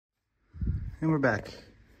And we're back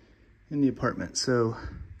in the apartment. So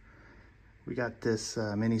we got this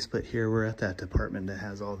Minisplit here. We're at that department that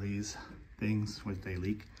has all these things which they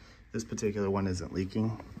leak. This particular one isn't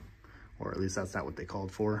leaking, or at least that's not what they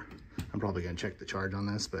called for. I'm probably gonna check the charge on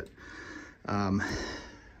this, but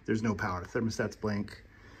there's no power. Thermostat's blank,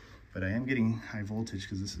 but I am getting high voltage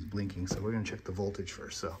because this is blinking. So we're gonna check the voltage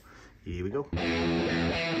first. So here we go.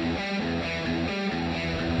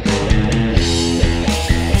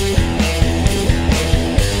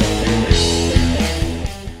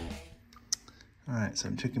 All right, so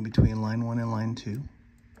I'm checking between line 1 and line 2.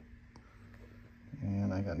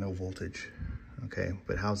 And I got no voltage. Okay,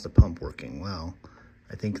 but how's the pump working? Well,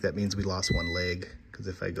 I think that means we lost one leg, because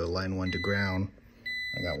if I go line 1 to ground,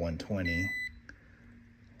 I got 120.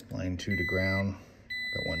 Line 2 to ground,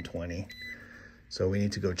 I got 120. So we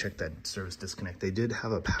need to go check that service disconnect. They did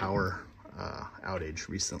have a power outage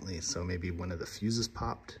recently, so maybe one of the fuses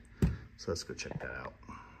popped. So let's go check that out.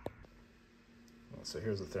 So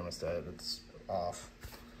here's the thermostat, it's off.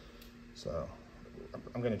 So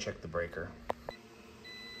I'm gonna check the breaker.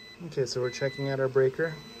 Okay, so we're checking out our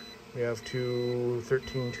breaker. We have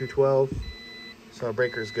 213, 212. So our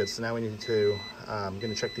breaker is good. So now we need to, I'm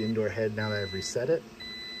gonna check the indoor head now that I've reset it.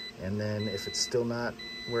 And then if it's still not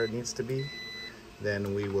where it needs to be,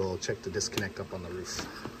 then we will check the disconnect up on the roof.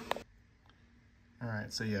 All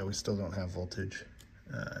right, so yeah, we still don't have voltage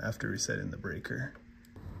after resetting the breaker.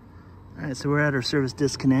 All right, so we're at our service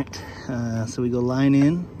disconnect. So we go line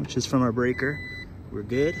in, which is from our breaker. We're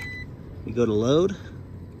good. We go to load.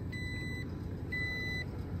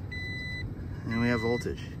 And we have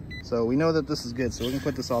voltage. So we know that this is good. So we're gonna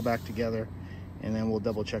put this all back together and then we'll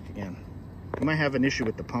double check again. We might have an issue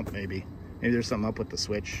with the pump maybe. Maybe there's something up with the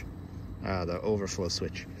switch, the overflow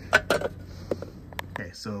switch.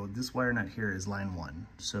 Okay, so this wire nut here is line 1.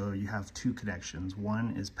 So you have 2 connections.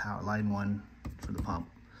 One is power, line 1 for the pump.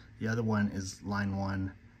 The other one is line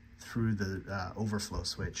 1 through the overflow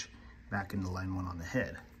switch back into line 1 on the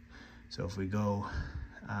head. So if we go,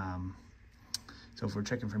 so if we're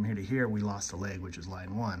checking from here to here, we lost a leg, which is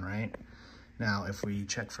line 1, right? Now, if we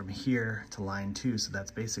check from here to line 2, so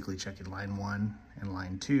that's basically checking line 1 and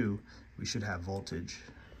line 2, we should have voltage,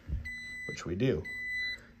 which we do.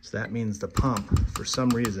 So that means the pump, for some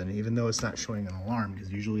reason, even though it's not showing an alarm,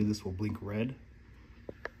 because usually this will blink red,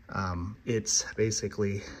 it's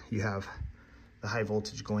basically, you have the high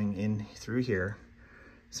voltage going in through here,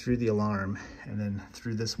 through the alarm, and then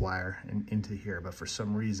through this wire and into here. But for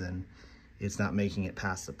some reason, it's not making it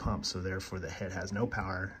past the pump, so therefore the head has no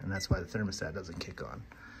power, and that's why the thermostat doesn't kick on.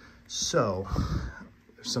 So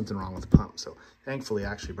there's something wrong with the pump. So thankfully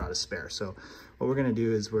I actually brought a spare. So what we're gonna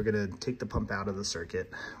do is we're gonna take the pump out of the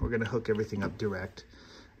circuit. We're gonna hook everything up direct.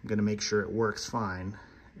 I'm gonna make sure it works fine.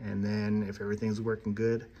 And then if everything's working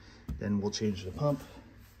good, then we'll change the pump.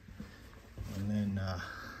 And then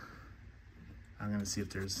I'm gonna see if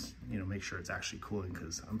there's, make sure it's actually cooling,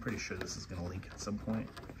 because I'm pretty sure this is gonna leak at some point,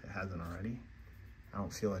 if it hasn't already. I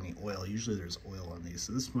don't feel any oil. Usually there's oil on these,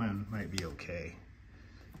 so this one might be okay.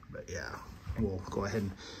 But yeah, we'll go ahead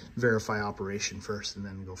and verify operation first and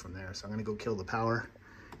then go from there. So I'm gonna go kill the power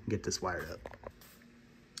and get this wired up.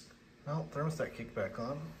 Well, thermostat kicked back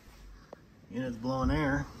on. Unit's blowing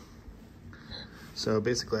air. So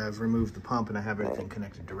basically I've removed the pump and I have everything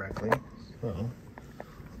connected directly. So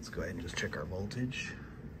let's go ahead and just check our voltage.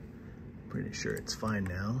 Pretty sure it's fine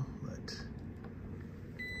now, but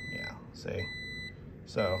yeah,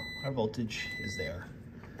 so our voltage is there.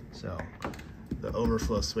 So the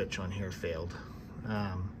overflow switch on here failed.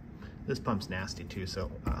 This pump's nasty too,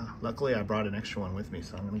 so luckily I brought an extra one with me,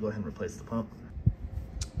 so I'm gonna go ahead and replace the pump.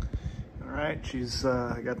 All right,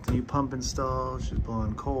 I got the new pump installed. She's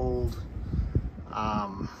blowing cold.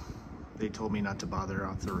 They told me not to bother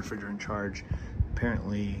off the refrigerant charge.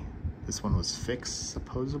 Apparently this one was fixed,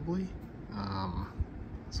 supposedly.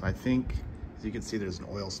 So I think, as you can see, there's an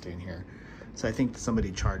oil stain here. So I think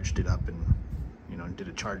somebody charged it up and, did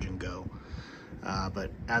a charge and go.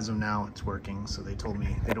 But as of now, it's working. So they told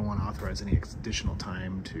me they don't want to authorize any additional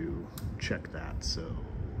time to check that. So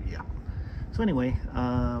yeah. So anyway,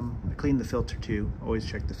 I cleaned the filter too. Always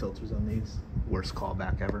check the filters on these. Worst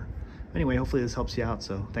callback ever. Anyway, hopefully this helps you out.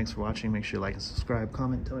 So thanks for watching. Make sure you like and subscribe,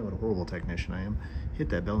 comment, tell me what a horrible technician I am. Hit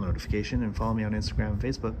that bell notification and follow me on Instagram and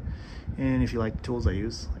Facebook. And if you like the tools I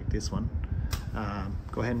use, like this one,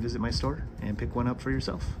 go ahead and visit my store and pick one up for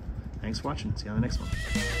yourself. Thanks for watching. See you on the next one.